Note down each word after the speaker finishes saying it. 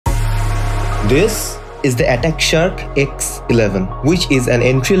This is the Attack Shark X11, which is an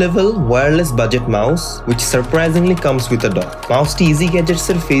entry-level wireless budget mouse which surprisingly comes with a dock. Mouseti Easy Gadgets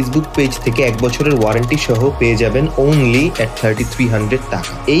এর Facebook page থেকে 1 বছরের warranty সহ পেয়ে যাবেন only at 3300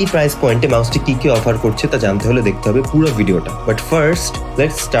 টাকা। এই price পয়েন্টে মাউসটি কি অফার করছে তা জানতে হলে দেখতে হবে পুরো ভিডিওটা। But first,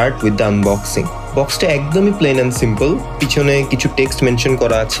 let's start with the unboxing. বক্সটা একদমই প্লেন এন্ড সিম্পল, পিছনে কিছু টেক্সট মেনশন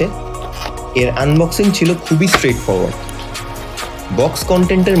করা আছে। এর আনবক্সিং ছিল খুবই স্ট্রেট ফরওয়ার্ড। বক্স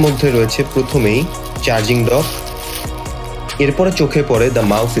কন্টেন্টের মধ্যে রয়েছে প্রথমেই চার্জিং ডক, এরপরে চোখে পড়ে দ্য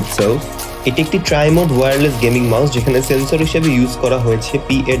মাউস ইটসেলফ। এটি একটি ট্রাইমোড ওয়্যারলেস গেমিং মাউস যেখানে সেন্সর হিসেবে ইউজ করা হয়েছে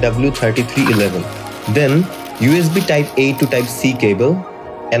PAW3311। Then USB type A to type C cable,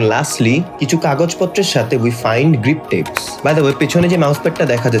 and lastly কিছু কাগজপত্রের সাথে we find grip tapes. By the way, পেছনে যে মাউস প্যাডটা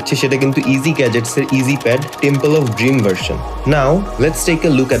দেখা যাচ্ছে সেটা কিন্তু ইজি গ্যাজেটস এর easy pad temple of dream version. Now let's take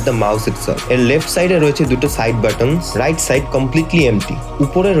a look at the mouse itself. এর লেফট সাইডে রয়েছে দুটো side buttons, right side completely MT.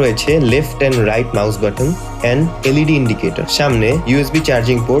 উপরে রয়েছে left and right mouse button and LED indicator. সামনে USB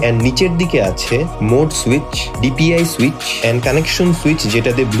charging port and নিচের দিকে আছে mode switch, DPI switch and connection switch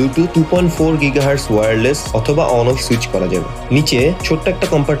যেটা দিয়ে ব্লুটুথ 2.4 GHz ওয়্যারলেস অথবা অন অফ সুইচ করা যাবে। নিচে ছোট্ট একটা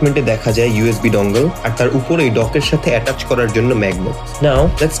কম্পার্টমেন্টে দেখা যায় USB ডঙ্গল আর তার উপরে ডকের সাথে অ্যাটাচ করার জন্য magnet. Now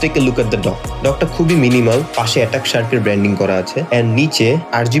let's take a look at the doc. ডকটা খুবই মিনিমাল, পাশে অ্যাটাক শার্কের ব্র্যান্ডিং করা আছে এন্ড নিচে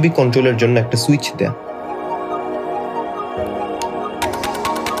RGB কন্ট্রোলের জন্য একটা সুইচ দেয়া।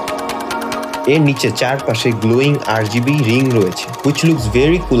 এর নিচে চারপাশে গ্লোয়িং RGB রিং রয়েছে which looks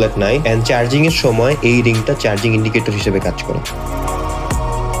very cool at night and charging এর সময় এই রিংটা চার্জিং ইন্ডিকেটর হিসেবে কাজ করে।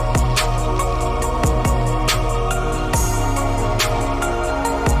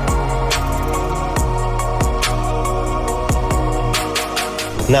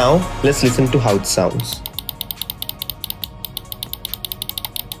 Now, let's listen to how it sounds.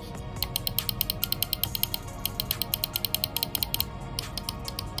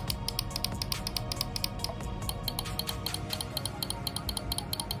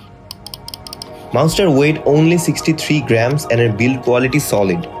 মাউসটার wait only 63 grams and এর বিল্ড কোয়ালিটি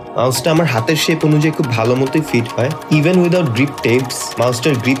সলিড। মাউসটা আমার হাতের শেপ অনুযায়ী খুব ভালো মতোই ফিট হয়। Even without grip tapes,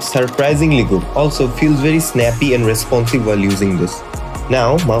 মাউসটার grip surprisingly good. Also feels very snappy and responsive while using this.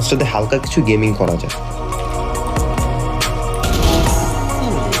 Now, মাউসটাতে হালকা কিছু গেমিং করা যায়।